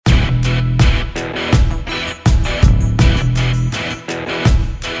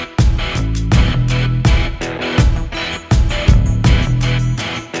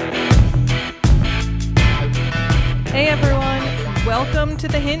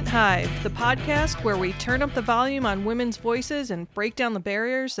Hint Hive, the podcast where we turn up the volume on women's voices and break down the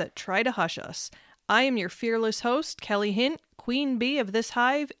barriers that try to hush us. I am your fearless host, Kelly Hint, Queen Bee of this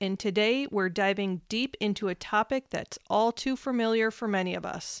hive, and today we're diving deep into a topic that's all too familiar for many of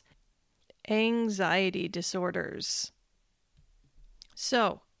us: anxiety disorders.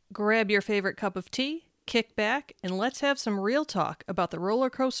 So, grab your favorite cup of tea, kick back, and let's have some real talk about the roller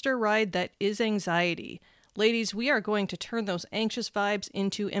coaster ride that is anxiety. Ladies, we are going to turn those anxious vibes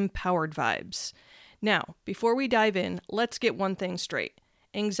into empowered vibes. Now, before we dive in, let's get one thing straight.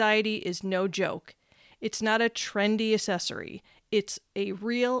 Anxiety is no joke. It's not a trendy accessory. It's a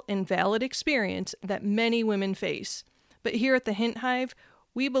real and valid experience that many women face. But here at the Hint Hive,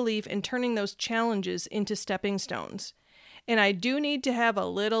 we believe in turning those challenges into stepping stones. And I do need to have a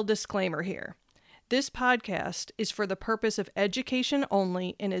little disclaimer here. This podcast is for the purpose of education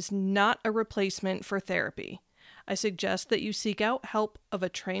only and is not a replacement for therapy. I suggest that you seek out help of a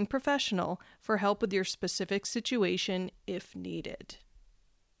trained professional for help with your specific situation if needed.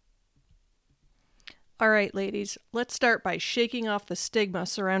 All right, ladies, let's start by shaking off the stigma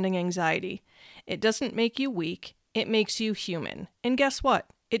surrounding anxiety. It doesn't make you weak, it makes you human. And guess what?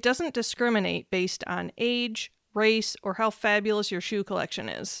 It doesn't discriminate based on age, race, or how fabulous your shoe collection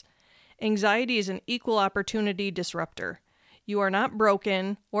is. Anxiety is an equal opportunity disruptor. You are not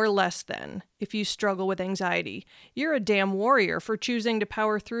broken or less than if you struggle with anxiety. You're a damn warrior for choosing to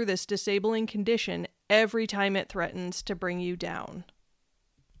power through this disabling condition every time it threatens to bring you down.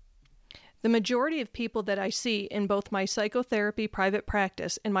 The majority of people that I see in both my psychotherapy private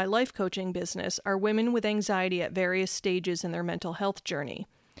practice and my life coaching business are women with anxiety at various stages in their mental health journey.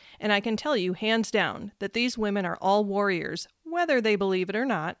 And I can tell you, hands down, that these women are all warriors, whether they believe it or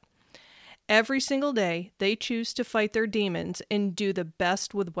not. Every single day, they choose to fight their demons and do the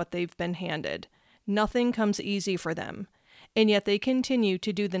best with what they've been handed. Nothing comes easy for them, and yet they continue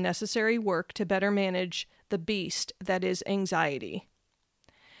to do the necessary work to better manage the beast that is anxiety.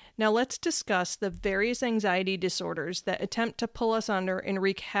 Now let's discuss the various anxiety disorders that attempt to pull us under and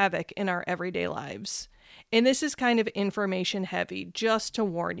wreak havoc in our everyday lives. And this is kind of information heavy, just to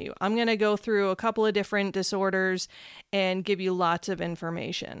warn you. I'm going to go through a couple of different disorders and give you lots of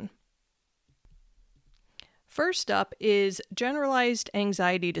information. First up is generalized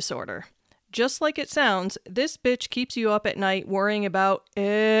anxiety disorder. Just like it sounds, this bitch keeps you up at night worrying about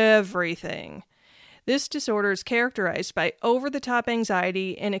everything. This disorder is characterized by over-the-top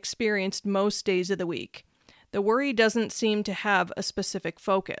anxiety and experienced most days of the week. The worry doesn't seem to have a specific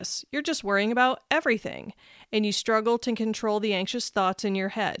focus. You're just worrying about everything, and you struggle to control the anxious thoughts in your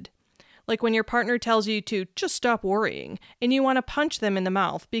head. Like when your partner tells you to just stop worrying, and you want to punch them in the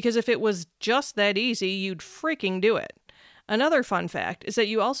mouth because if it was just that easy, you'd freaking do it. Another fun fact is that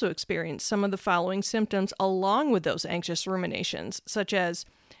you also experience some of the following symptoms along with those anxious ruminations, such as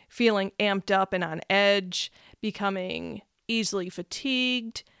feeling amped up and on edge, becoming easily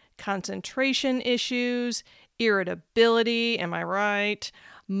fatigued, concentration issues, irritability, am I right,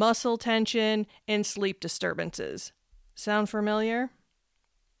 muscle tension, and sleep disturbances. Sound familiar?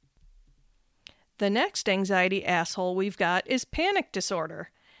 The next anxiety asshole we've got is panic disorder.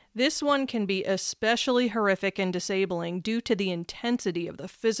 This one can be especially horrific and disabling due to the intensity of the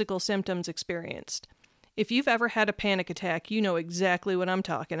physical symptoms experienced. If you've ever had a panic attack, you know exactly what I'm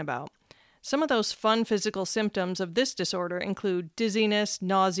talking about. Some of those fun physical symptoms of this disorder include dizziness,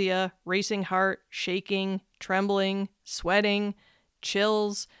 nausea, racing heart, shaking, trembling, sweating,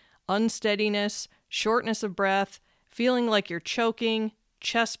 chills, unsteadiness, shortness of breath, feeling like you're choking,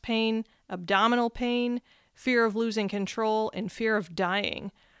 chest pain, abdominal pain, fear of losing control, and fear of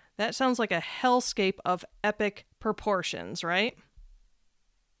dying. That sounds like a hellscape of epic proportions, right?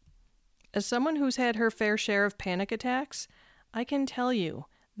 As someone who's had her fair share of panic attacks, I can tell you,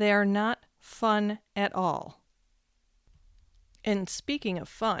 they are not fun at all. And speaking of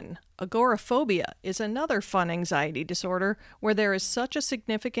fun, agoraphobia is another fun anxiety disorder where there is such a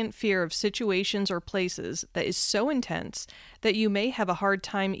significant fear of situations or places that is so intense that you may have a hard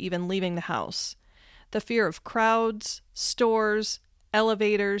time even leaving the house. The fear of crowds, stores,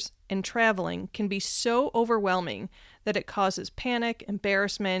 elevators, and traveling can be so overwhelming that it causes panic,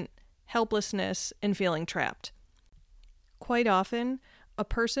 embarrassment, helplessness, and feeling trapped. Quite often, a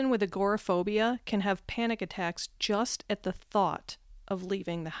person with agoraphobia can have panic attacks just at the thought of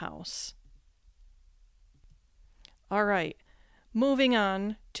leaving the house. All right, moving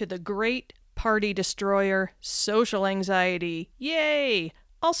on to the great party destroyer, social anxiety. Yay!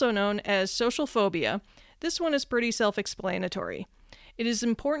 Also known as social phobia. This one is pretty self-explanatory. It is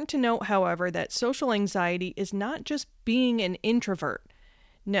important to note, however, that social anxiety is not just being an introvert.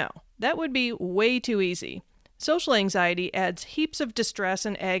 No, that would be way too easy. Social anxiety adds heaps of distress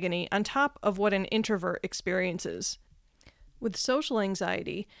and agony on top of what an introvert experiences. With social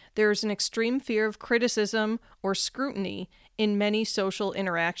anxiety, there is an extreme fear of criticism or scrutiny in many social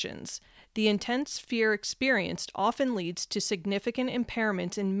interactions. The intense fear experienced often leads to significant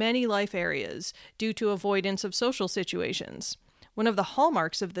impairments in many life areas due to avoidance of social situations. One of the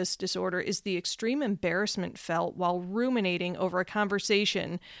hallmarks of this disorder is the extreme embarrassment felt while ruminating over a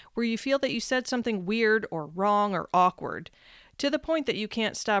conversation where you feel that you said something weird or wrong or awkward, to the point that you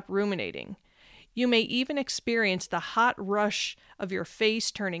can't stop ruminating. You may even experience the hot rush of your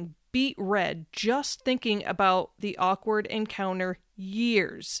face turning beet red just thinking about the awkward encounter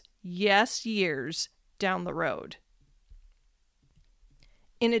years down the road.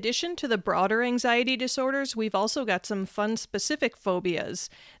 In addition to the broader anxiety disorders, we've also got some fun specific phobias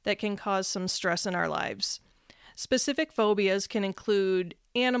that can cause some stress in our lives. Specific phobias can include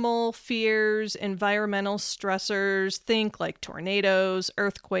animal fears, environmental stressors, think like tornadoes,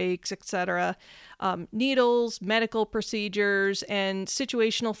 earthquakes, etc., needles, medical procedures, and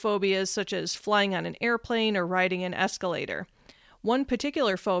situational phobias such as flying on an airplane or riding an escalator. One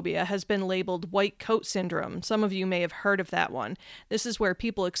particular phobia has been labeled white coat syndrome. Some of you may have heard of that one. This is where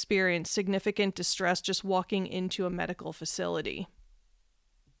people experience significant distress just walking into a medical facility.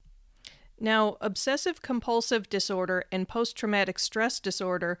 Now, obsessive-compulsive disorder and post-traumatic stress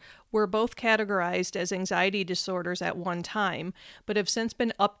disorder were both categorized as anxiety disorders at one time, but have since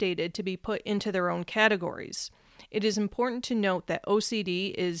been updated to be put into their own categories. It is important to note that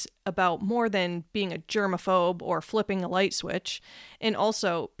OCD is about more than being a germaphobe or flipping a light switch, and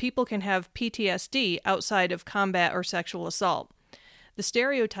also people can have PTSD outside of combat or sexual assault. The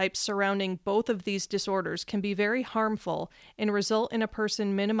stereotypes surrounding both of these disorders can be very harmful and result in a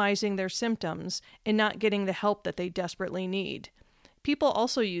person minimizing their symptoms and not getting the help that they desperately need. People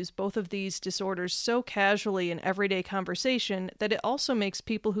also use both of these disorders so casually in everyday conversation that it also makes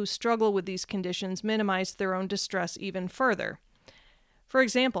people who struggle with these conditions minimize their own distress even further. For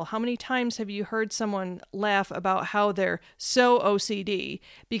example, how many times have you heard someone laugh about how they're so OCD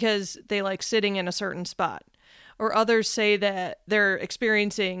because they like sitting in a certain spot? Or others say that they're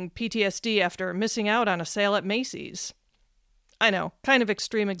experiencing PTSD after missing out on a sale at Macy's. I know, kind of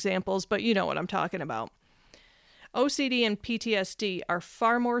extreme examples, but you know what I'm talking about. OCD and PTSD are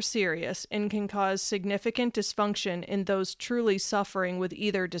far more serious and can cause significant dysfunction in those truly suffering with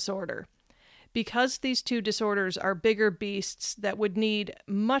either disorder. Because these two disorders are bigger beasts that would need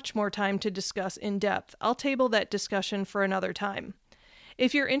much more time to discuss in depth, I'll table that discussion for another time.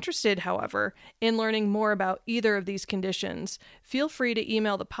 If you're interested, however, in learning more about either of these conditions, feel free to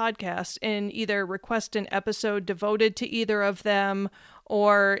email the podcast and either request an episode devoted to either of them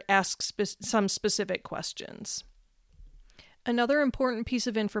or ask some specific questions. Another important piece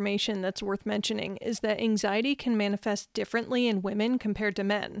of information that's worth mentioning is that anxiety can manifest differently in women compared to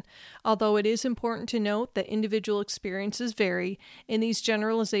men, although it is important to note that individual experiences vary, and these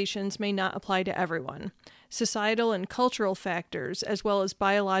generalizations may not apply to everyone. Societal and cultural factors, as well as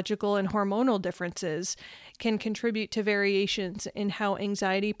biological and hormonal differences, can contribute to variations in how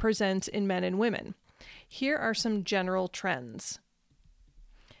anxiety presents in men and women. Here are some general trends.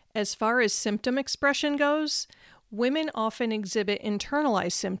 As far as symptom expression goes, women often exhibit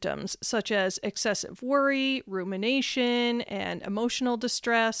internalized symptoms such as excessive worry, rumination, and emotional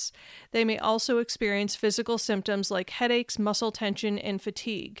distress. They may also experience physical symptoms like headaches, muscle tension, and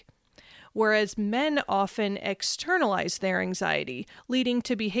fatigue. Whereas men often externalize their anxiety, leading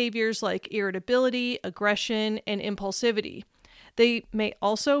to behaviors like irritability, aggression, and impulsivity. They may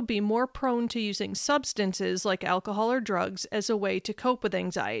also be more prone to using substances like alcohol or drugs as a way to cope with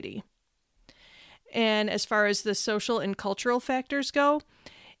anxiety. And as far as the social and cultural factors go,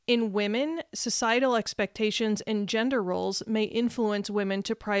 in women, societal expectations and gender roles may influence women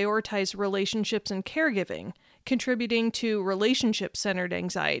to prioritize relationships and caregiving, contributing to relationship-centered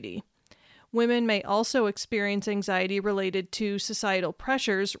anxiety. Women may also experience anxiety related to societal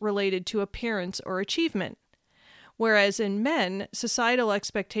pressures related to appearance or achievement. Whereas in men, societal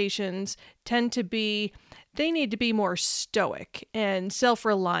expectations tend to be they need to be more stoic and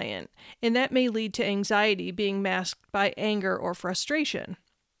self-reliant, and that may lead to anxiety being masked by anger or frustration.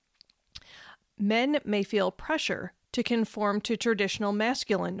 Men may feel pressure to conform to traditional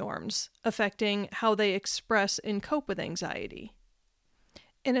masculine norms, affecting how they express and cope with anxiety.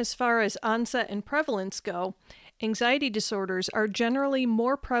 And as far as onset and prevalence go, anxiety disorders are generally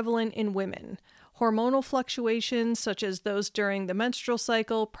more prevalent in women. Hormonal fluctuations, such as those during the menstrual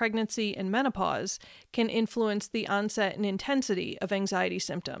cycle, pregnancy, and menopause, can influence the onset and intensity of anxiety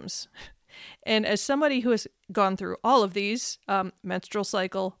symptoms. And as somebody who has gone through all of these, menstrual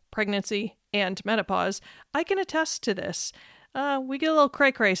cycle, pregnancy, and menopause, I can attest to this. We get a little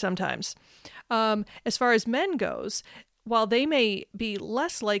cray-cray sometimes. As far as men goes, while they may be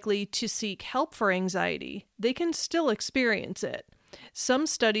less likely to seek help for anxiety, they can still experience it. Some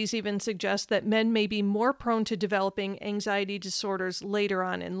studies even suggest that men may be more prone to developing anxiety disorders later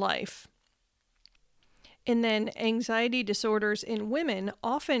on in life. And then anxiety disorders in women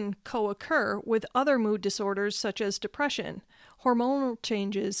often co-occur with other mood disorders such as depression. Hormonal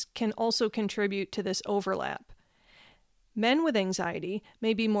changes can also contribute to this overlap. Men with anxiety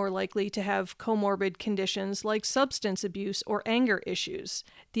may be more likely to have comorbid conditions like substance abuse or anger issues.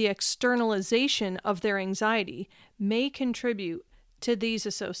 The externalization of their anxiety may contribute to these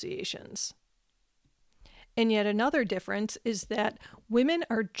associations. And yet another difference is that women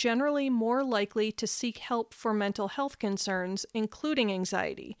are generally more likely to seek help for mental health concerns, including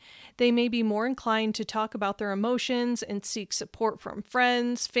anxiety. They may be more inclined to talk about their emotions and seek support from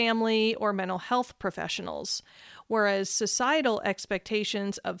friends, family, or mental health professionals, whereas societal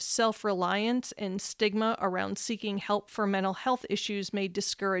expectations of self-reliance and stigma around seeking help for mental health issues may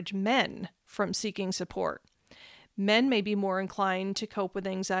discourage men from seeking support. Men may be more inclined to cope with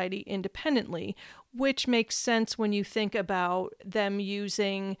anxiety independently, which makes sense when you think about them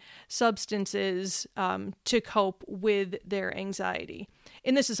using substances to cope with their anxiety.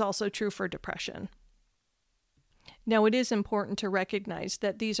 And this is also true for depression. Now, it is important to recognize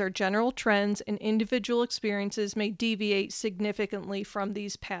that these are general trends and individual experiences may deviate significantly from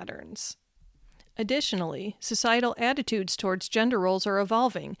these patterns. Additionally, societal attitudes towards gender roles are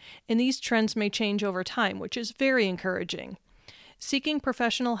evolving, and these trends may change over time, which is very encouraging. Seeking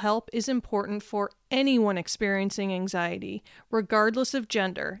professional help is important for anyone experiencing anxiety, regardless of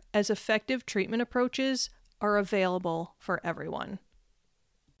gender, as effective treatment approaches are available for everyone.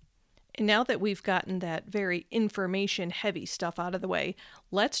 And now that we've gotten that very information-heavy stuff out of the way,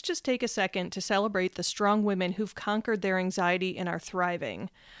 let's just take a second to celebrate the strong women who've conquered their anxiety and are thriving.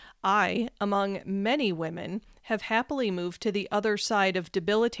 I, among many women, have happily moved to the other side of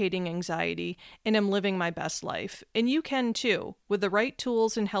debilitating anxiety and am living my best life. And you can too, with the right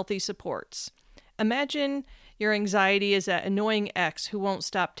tools and healthy supports. Imagine your anxiety is that annoying ex who won't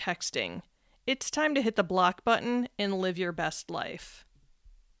stop texting. It's time to hit the block button and live your best life.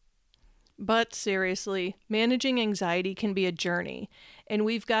 But seriously, managing anxiety can be a journey, and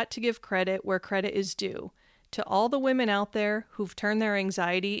we've got to give credit where credit is due. To all the women out there who've turned their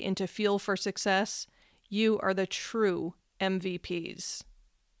anxiety into fuel for success, you are the true MVPs.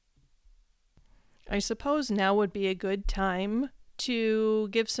 I suppose now would be a good time to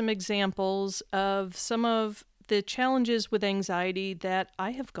give some examples of some of the challenges with anxiety that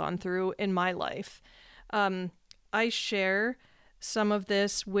I have gone through in my life. I share some of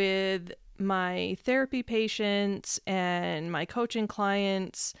this with my therapy patients and my coaching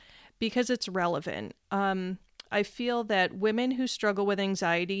clients because it's relevant. I feel that women who struggle with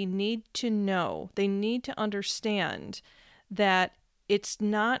anxiety need to know, they need to understand that it's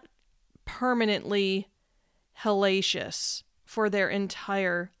not permanently hellacious for their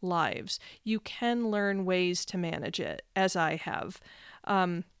entire lives. You can learn ways to manage it, as I have.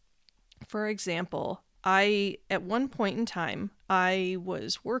 For example, at one point in time, I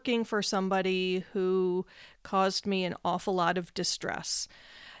was working for somebody who caused me an awful lot of distress.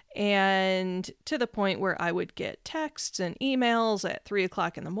 And to the point where I would get texts and emails at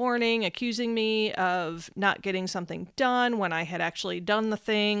 3:00 in the morning accusing me of not getting something done when I had actually done the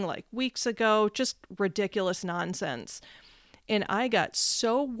thing like weeks ago, just ridiculous nonsense. And I got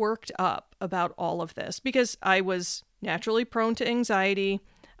so worked up about all of this because I was naturally prone to anxiety.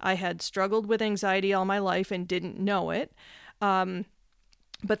 I had struggled with anxiety all my life and didn't know it.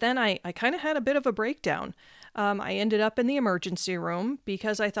 But then I kind of had a bit of a breakdown. I ended up in the emergency room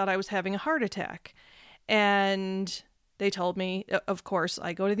because I thought I was having a heart attack. And they told me, of course,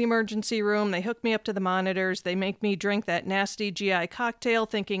 I go to the emergency room, they hook me up to the monitors, they make me drink that nasty GI cocktail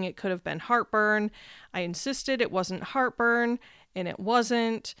thinking it could have been heartburn. I insisted it wasn't heartburn, and it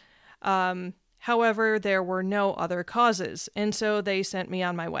wasn't. However, there were no other causes, and so they sent me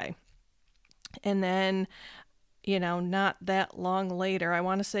on my way. And then, not that long later, I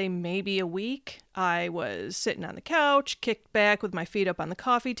want to say maybe a week, I was sitting on the couch, kicked back with my feet up on the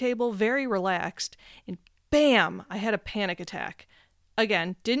coffee table, very relaxed, and bam, I had a panic attack.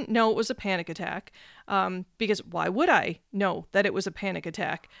 Again, didn't know it was a panic attack, because why would I know that it was a panic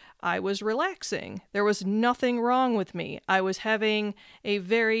attack? I was relaxing. There was nothing wrong with me. I was having a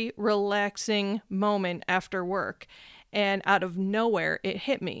very relaxing moment after work. And out of nowhere, it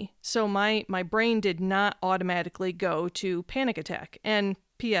hit me. So my brain did not automatically go to panic attack. And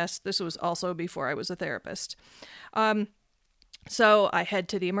P.S., this was also before I was a therapist. So I head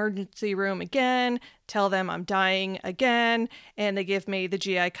to the emergency room again, tell them I'm dying again, and they give me the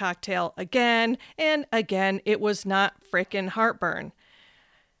GI cocktail again, and again, it was not frickin' heartburn.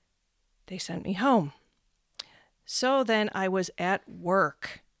 They sent me home. So then I was at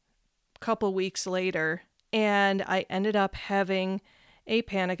work a couple weeks later, and I ended up having a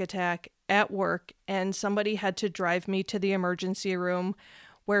panic attack at work, and somebody had to drive me to the emergency room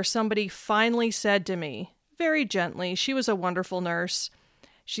where somebody finally said to me, very gently, she was a wonderful nurse.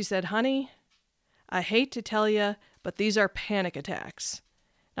 She said, "Honey, I hate to tell you, but these are panic attacks."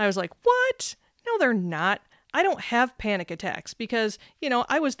 And I was like, "What? No, they're not. I don't have panic attacks," because,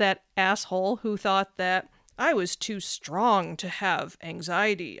 I was that asshole who thought that I was too strong to have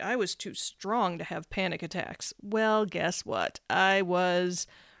anxiety. I was too strong to have panic attacks. Well, guess what? I was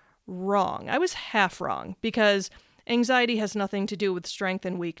wrong. I was half wrong, because anxiety has nothing to do with strength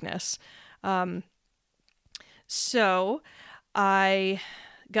and weakness. So I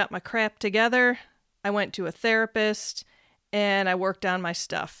got my crap together. I went to a therapist and I worked on my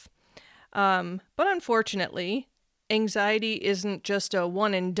stuff. But unfortunately, anxiety isn't just a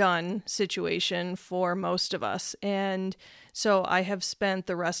one and done situation for most of us. And so I have spent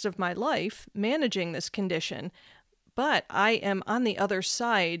the rest of my life managing this condition. But I am on the other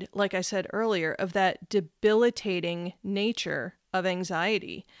side, like I said earlier, of that debilitating nature of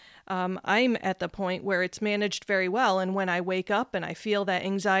anxiety. I'm at the point where it's managed very well. And when I wake up and I feel that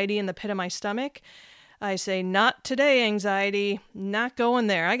anxiety in the pit of my stomach, I say, "Not today, anxiety, not going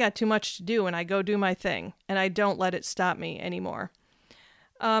there. I got too much to do," and I go do my thing. And I don't let it stop me anymore.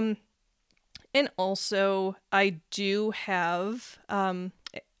 And also, I do have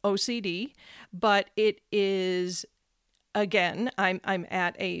OCD, but it is, again, I'm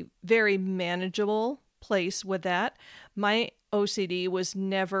at a very manageable place with that. My OCD was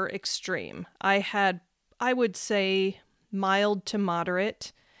never extreme. I had, I would say, mild to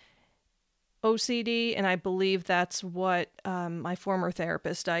moderate OCD, and I believe that's what my former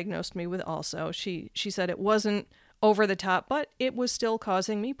therapist diagnosed me with also. She said it wasn't over the top, but it was still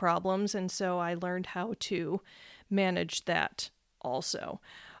causing me problems, and so I learned how to manage that also.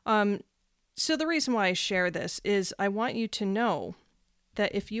 So the reason why I share this is I want you to know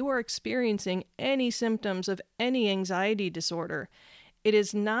that if you are experiencing any symptoms of any anxiety disorder, it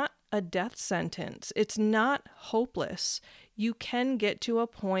is not a death sentence. It's not hopeless. You can get to a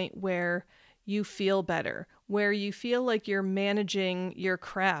point where you feel better, where you feel like you're managing your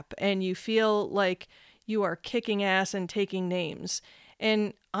crap and you feel like you are kicking ass and taking names.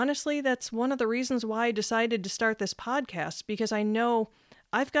 And honestly, that's one of the reasons why I decided to start this podcast, because I know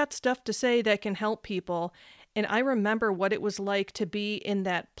I've got stuff to say that can help people. And I remember what it was like to be in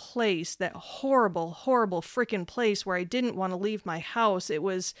that place, that horrible, horrible freaking place where I didn't want to leave my house. It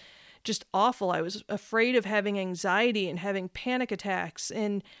was just awful. I was afraid of having anxiety and having panic attacks.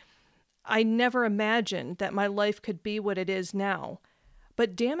 And I never imagined that my life could be what it is now.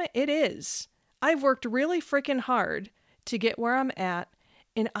 But damn it, it is. I've worked really freaking hard to get where I'm at.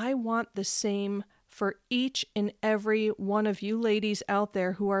 And I want the same for each and every one of you ladies out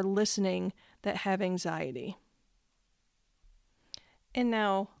there who are listening that have anxiety. And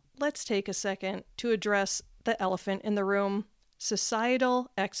now, let's take a second to address the elephant in the room: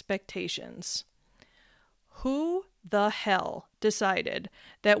 societal expectations. Who the hell decided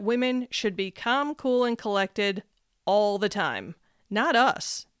that women should be calm, cool, and collected all the time? Not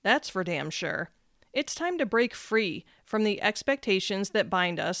us, that's for damn sure. It's time to break free from the expectations that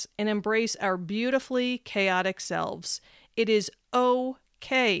bind us and embrace our beautifully chaotic selves. It is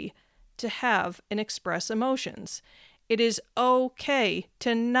okay to have and express emotions. It is okay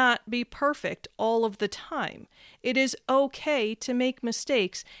to not be perfect all of the time. It is okay to make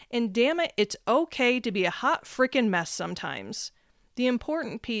mistakes, and damn it, it's okay to be a hot frickin' mess sometimes. The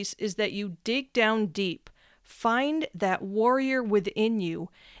important piece is that you dig down deep, find that warrior within you,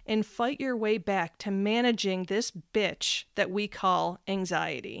 and fight your way back to managing this bitch that we call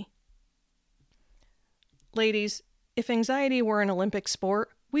anxiety. Ladies, if anxiety were an Olympic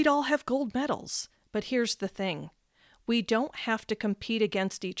sport, we'd all have gold medals. But here's the thing. We don't have to compete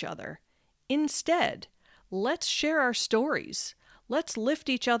against each other. Instead, let's share our stories. Let's lift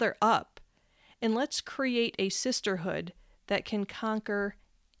each other up. And let's create a sisterhood that can conquer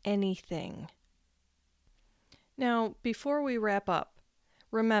anything. Now, before we wrap up,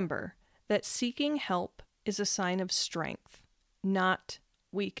 remember that seeking help is a sign of strength, not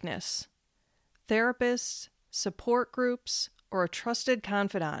weakness. Therapists, support groups, or a trusted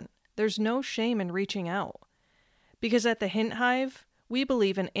confidant, there's no shame in reaching out. Because at the Hint Hive, we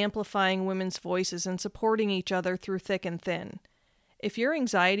believe in amplifying women's voices and supporting each other through thick and thin. If your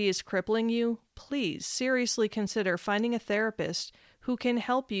anxiety is crippling you, please seriously consider finding a therapist who can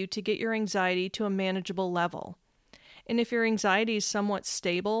help you to get your anxiety to a manageable level. And if your anxiety is somewhat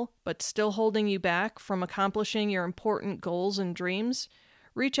stable, but still holding you back from accomplishing your important goals and dreams,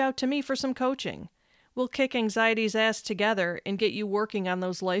 reach out to me for some coaching. We'll kick anxiety's ass together and get you working on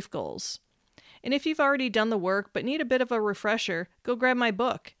those life goals. And if you've already done the work but need a bit of a refresher, go grab my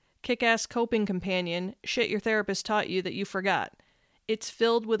book, Kick-Ass Coping Companion, Shit Your Therapist Taught You That You Forgot. It's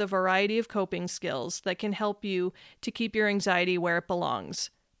filled with a variety of coping skills that can help you to keep your anxiety where it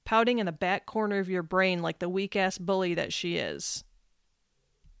belongs, pouting in the back corner of your brain like the weak-ass bully that she is.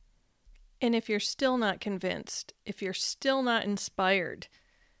 And if you're still not convinced, if you're still not inspired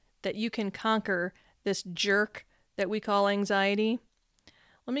that you can conquer this jerk that we call anxiety,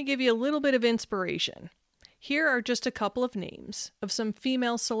 let me give you a little bit of inspiration. Here are just a couple of names of some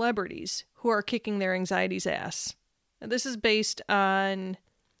female celebrities who are kicking their anxiety's ass. Now, this is based on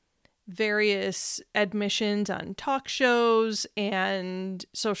various admissions on talk shows and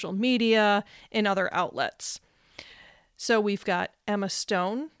social media and other outlets. So we've got Emma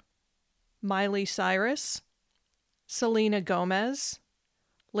Stone, Miley Cyrus, Selena Gomez,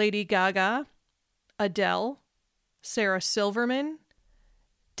 Lady Gaga, Adele, Sarah Silverman,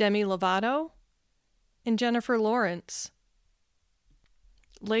 Demi Lovato, and Jennifer Lawrence.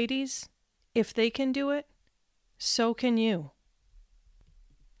 Ladies, if they can do it, so can you.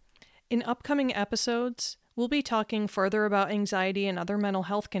 In upcoming episodes, we'll be talking further about anxiety and other mental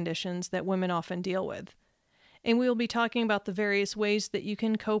health conditions that women often deal with. And we will be talking about the various ways that you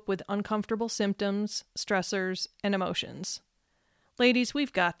can cope with uncomfortable symptoms, stressors, and emotions. Ladies,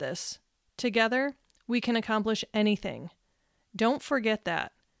 we've got this. Together, we can accomplish anything. Don't forget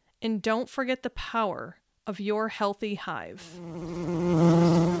that. And don't forget the power of your healthy hive.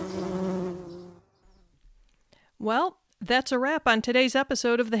 Well, that's a wrap on today's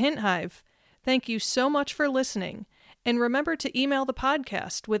episode of The Hint Hive. Thank you so much for listening. And remember to email the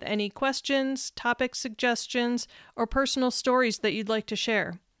podcast with any questions, topic suggestions, or personal stories that you'd like to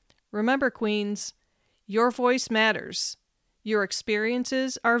share. Remember, Queens, your voice matters. Your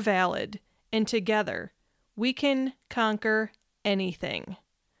experiences are valid. And together, we can conquer anything.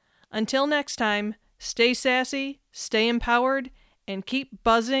 Until next time, stay sassy, stay empowered, and keep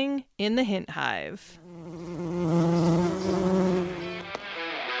buzzing in the Hint Hive.